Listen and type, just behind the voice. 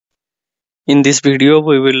In this video,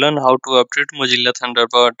 we will learn how to update Mozilla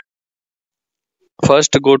Thunderbird.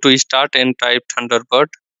 First, go to Start and type Thunderbird.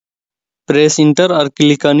 Press Enter or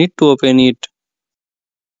click on it to open it.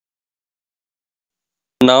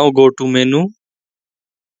 Now go to Menu.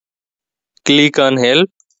 Click on Help.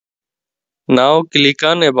 Now click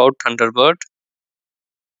on About Thunderbird.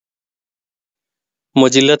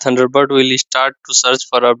 Mozilla Thunderbird will start to search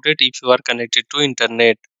for update if you are connected to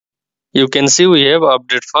internet. You can see we have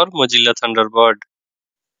update for Mozilla Thunderbird.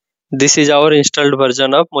 This is our installed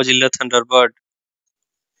version of Mozilla Thunderbird.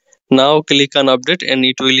 Now click on Update and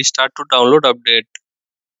it will start to download update.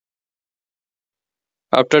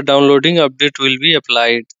 After downloading, update will be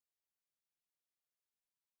applied.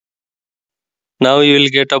 Now you will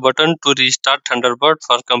get a button to restart Thunderbird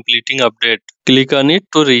for completing update. Click on it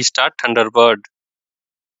to restart Thunderbird.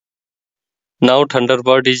 Now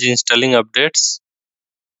Thunderbird is installing updates.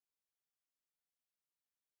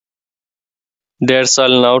 That's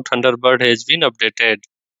all, now Thunderbird has been updated.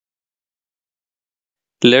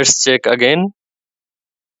 Let's check again.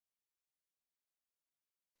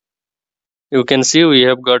 You can see we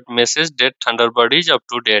have got message that Thunderbird is up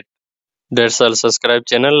to date. That's all. Subscribe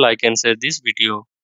channel, like and share this video.